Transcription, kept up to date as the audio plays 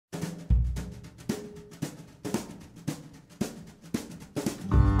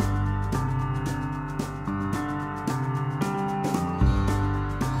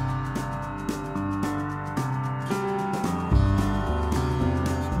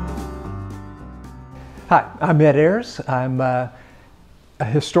Hi, I'm Ed Ayers. I'm a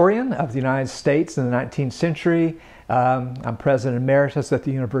historian of the United States in the 19th century. I'm President Emeritus at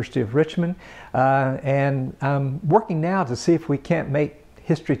the University of Richmond, and I'm working now to see if we can't make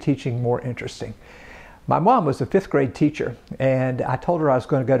history teaching more interesting. My mom was a fifth grade teacher, and I told her I was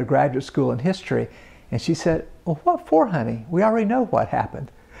going to go to graduate school in history, and she said, "Well, what for, honey? We already know what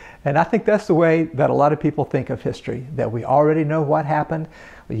happened." And I think that's the way that a lot of people think of history, that we already know what happened.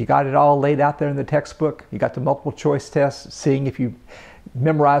 You got it all laid out there in the textbook. You got the multiple choice tests, seeing if you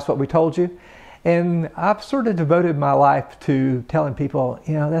memorize what we told you. And I've sort of devoted my life to telling people,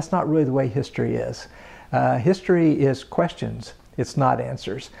 that's not really the way history is. History is questions. It's not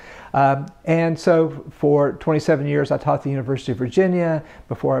answers. And so for 27 years, I taught at the University of Virginia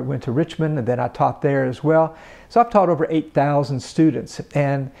before I went to Richmond, and then I taught there as well. So I've taught over 8,000 students.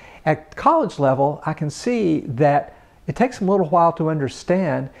 And at college level, I can see that it takes them a little while to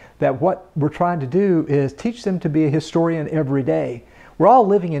understand that what we're trying to do is teach them to be a historian every day. We're all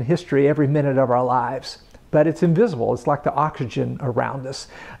living in history every minute of our lives, but it's invisible. It's like the oxygen around us.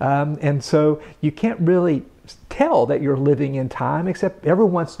 And so you can't really tell that you're living in time, except every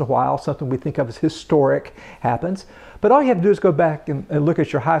once in a while something we think of as historic happens. But all you have to do is go back and look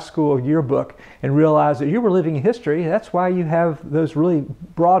at your high school yearbook and realize that you were living in history. That's why you have those really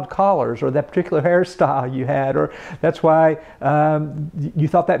broad collars, or that particular hairstyle you had, or that's why you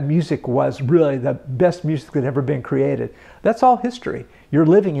thought that music was really the best music that had ever been created. That's all history. You're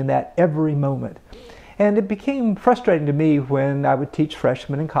living in that every moment. And it became frustrating to me when I would teach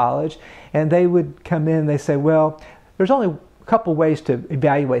freshmen in college, and they would come in and they say, well, there's only a couple ways to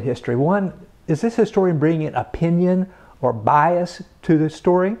evaluate history. One, is this historian bringing opinion or bias to the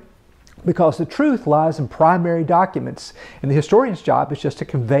story? Because the truth lies in primary documents, and the historian's job is just to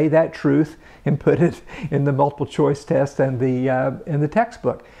convey that truth and put it in the multiple choice test and in the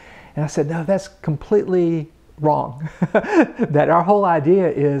textbook. And I said, no, that's completely wrong. That our whole idea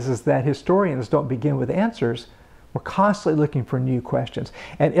is that historians don't begin with answers. We're constantly looking for new questions.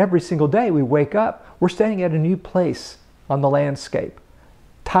 And every single day we wake up, we're standing at a new place on the landscape.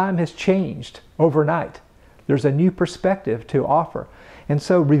 Time has changed overnight. There's a new perspective to offer. And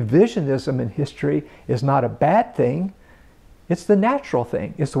so revisionism in history is not a bad thing. It's the natural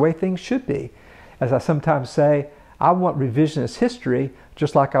thing. It's the way things should be. As I sometimes say, I want revisionist history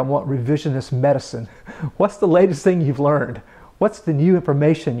just like I want revisionist medicine. What's the latest thing you've learned? What's the new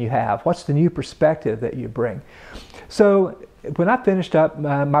information you have? What's the new perspective that you bring? So when I finished up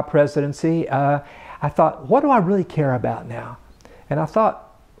my presidency, I thought, what do I really care about now? And I thought,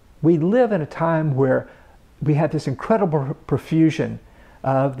 we live in a time where we have this incredible profusion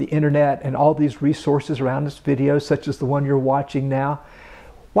of the internet and all these resources around us, videos such as the one you're watching now.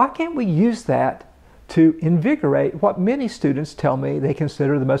 Why can't we use that to invigorate what many students tell me they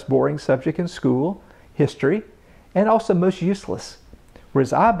consider the most boring subject in school, history, and also most useless?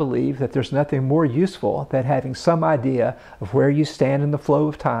 Whereas I believe that there's nothing more useful than having some idea of where you stand in the flow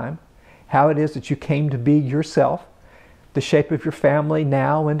of time, how it is that you came to be yourself, the shape of your family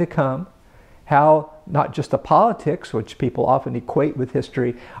now and to come, how not just the politics, which people often equate with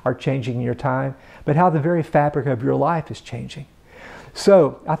history, are changing in your time, but how the very fabric of your life is changing.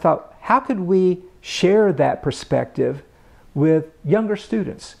 So I thought, how could we share that perspective with younger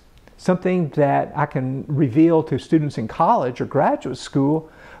students? Something that I can reveal to students in college or graduate school,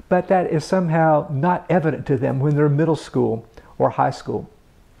 but that is somehow not evident to them when they're in middle school or high school.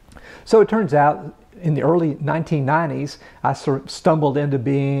 So it turns out, in the early 1990s, I sort of stumbled into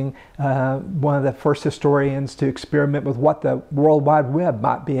being one of the first historians to experiment with what the World Wide Web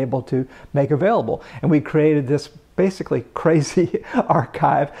might be able to make available. And we created this basically crazy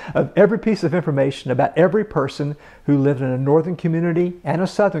archive of every piece of information about every person who lived in a northern community and a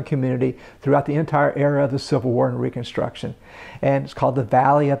southern community throughout the entire era of the Civil War and Reconstruction. And it's called the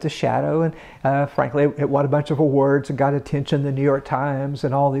Valley of the Shadow, and frankly it won a bunch of awards and got attention in the New York Times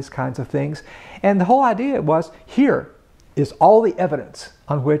and all these kinds of things. And the whole idea was, here is all the evidence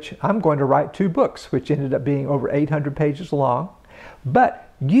on which I'm going to write 2 books, which ended up being over 800 pages long.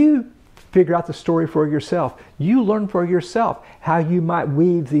 But you figure out the story for yourself. You learn for yourself how you might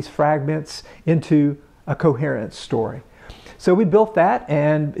weave these fragments into a coherent story. So we built that,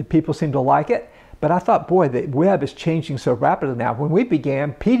 and people seem to like it. But I thought, boy, the web is changing so rapidly now. When we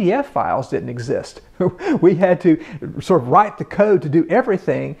began, PDF files didn't exist. We had to sort of write the code to do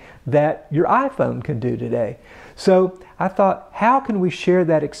everything that your iPhone can do today. So I thought, how can we share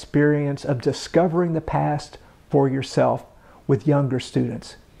that experience of discovering the past for yourself with younger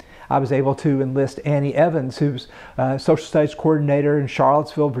students? I was able to enlist Annie Evans, who's social studies coordinator in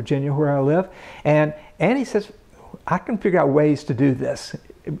Charlottesville, Virginia, where I live. And Annie says, I can figure out ways to do this.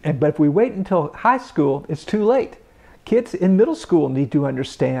 But if we wait until high school, it's too late. Kids in middle school need to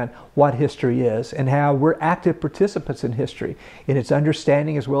understand what history is and how we're active participants in history, in its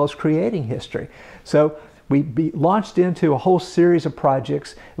understanding as well as creating history. So we launched into a whole series of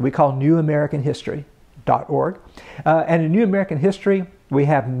projects that we call NewAmericanHistory.org. And in New American History, we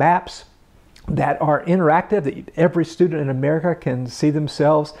have maps that are interactive, that every student in America can see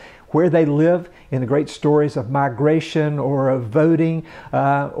themselves where they live in the great stories of migration or of voting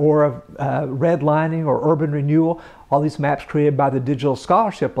or of redlining or urban renewal. All these maps created by the Digital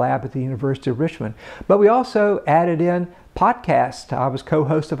Scholarship Lab at the University of Richmond. But we also added in podcasts. I was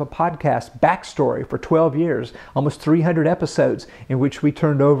co-host of a podcast, Backstory, for 12 years, almost 300 episodes in which we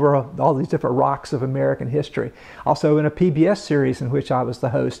turned over all these different rocks of American history. Also in a PBS series in which I was the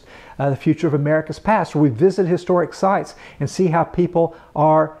host, The Future of America's Past, where we visit historic sites and see how people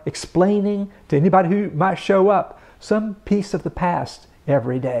are explaining to anybody who might show up some piece of the past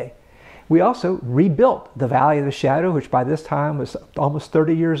every day. We also rebuilt the Valley of the Shadow, which by this time was almost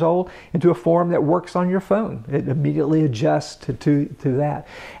 30 years old, into a form that works on your phone. It immediately adjusts to that.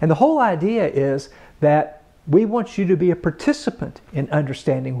 And the whole idea is that we want you to be a participant in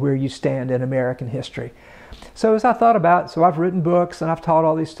understanding where you stand in American history. So as I thought about, so I've written books and I've taught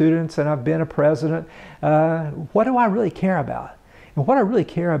all these students and I've been a president, what do I really care about? And what I really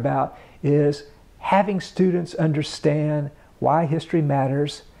care about is having students understand why history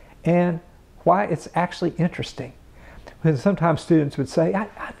matters and why it's actually interesting. Because sometimes students would say, I'm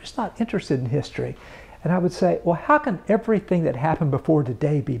just not interested in history. And I would say, well, how can everything that happened before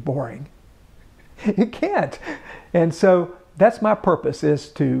today be boring? It can't. And so that's my purpose, is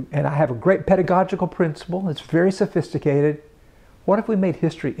to, and I have a great pedagogical principle, it's very sophisticated. What if we made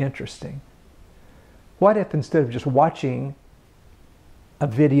history interesting? What if instead of just watching a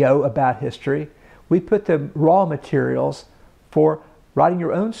video about history, we put the raw materials for writing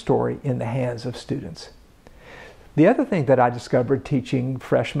your own story in the hands of students? The other thing that I discovered teaching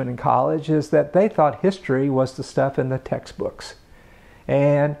freshmen in college is that they thought history was the stuff in the textbooks,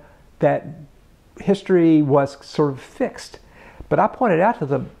 and that history was sort of fixed. But I pointed out to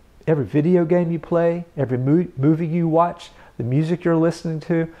them, every video game you play, every movie you watch, the music you're listening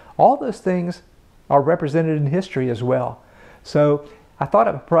to, all those things are represented in history as well. So I thought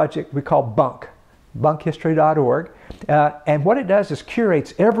of a project we call BUNK, bunkhistory.org, and what it does is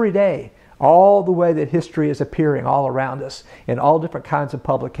curates every day all the way that history is appearing all around us in all different kinds of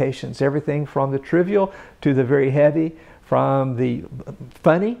publications, everything from the trivial to the very heavy, from the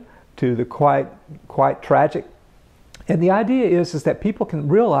funny to the quite tragic. And the idea is that people can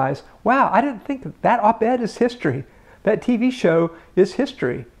realize, wow, I didn't think that op-ed is history. That TV show is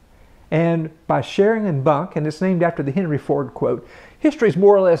history. And by sharing in bunk, and it's named after the Henry Ford quote, history is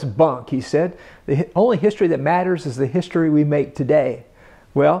more or less bunk, he said. The only history that matters is the history we make today.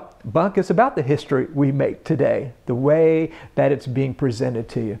 Well, bunk is about the history we make today, the way that it's being presented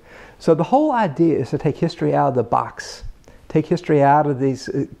to you. So the whole idea is to take history out of the box, take history out of these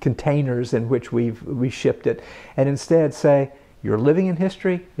containers in which we shipped it, and instead say, you're living in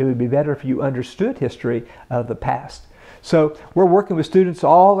history, it would be better if you understood history of the past. So we're working with students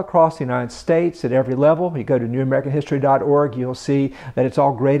all across the United States at every level. You go to NewAmericanHistory.org, you'll see that it's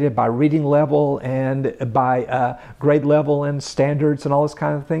all graded by reading level and by grade level and standards and all those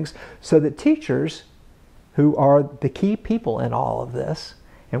kind of things, so that teachers, who are the key people in all of this,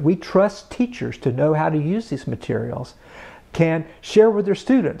 and we trust teachers to know how to use these materials, can share with their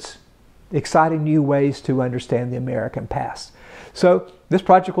students exciting new ways to understand the American past. So this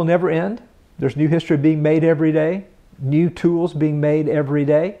project will never end. There's new history being made every day. New tools being made every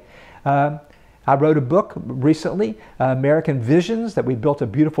day. I wrote a book recently, American Visions, that we built a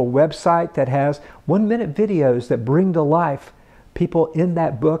beautiful website that has 1-minute videos that bring to life people in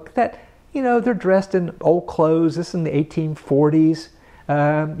that book that, you know, they're dressed in old clothes. This is in the 1840s.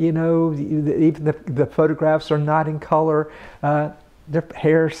 You know, even the photographs are not in color. Their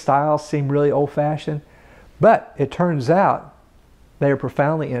hairstyles seem really old-fashioned. But it turns out they are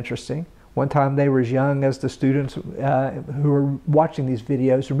profoundly interesting. One time they were as young as the students who were watching these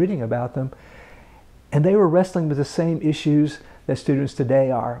videos and reading about them, and they were wrestling with the same issues that students today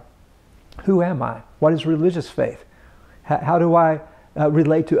are. Who am I? What is religious faith? How do I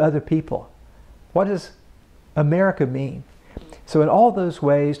relate to other people? What does America mean? So in all those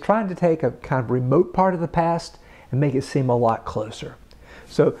ways, trying to take a kind of remote part of the past and make it seem a lot closer.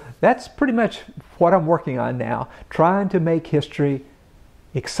 So that's pretty much what I'm working on now, trying to make history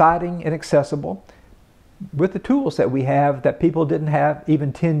exciting and accessible with the tools that we have that people didn't have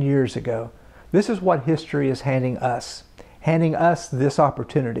even 10 years ago. This is what history is handing us this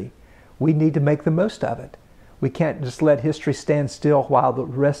opportunity. We need to make the most of it. We can't just let history stand still while the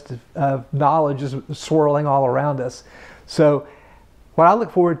rest of knowledge is swirling all around us. So what I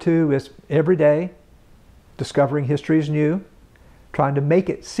look forward to is every day discovering history is new, trying to make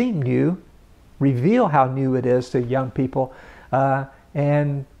it seem new, reveal how new it is to young people,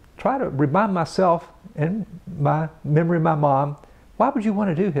 and try to remind myself and my memory of my mom, why would you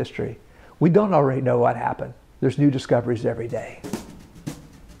want to do history? We don't already know what happened. There's new discoveries every day.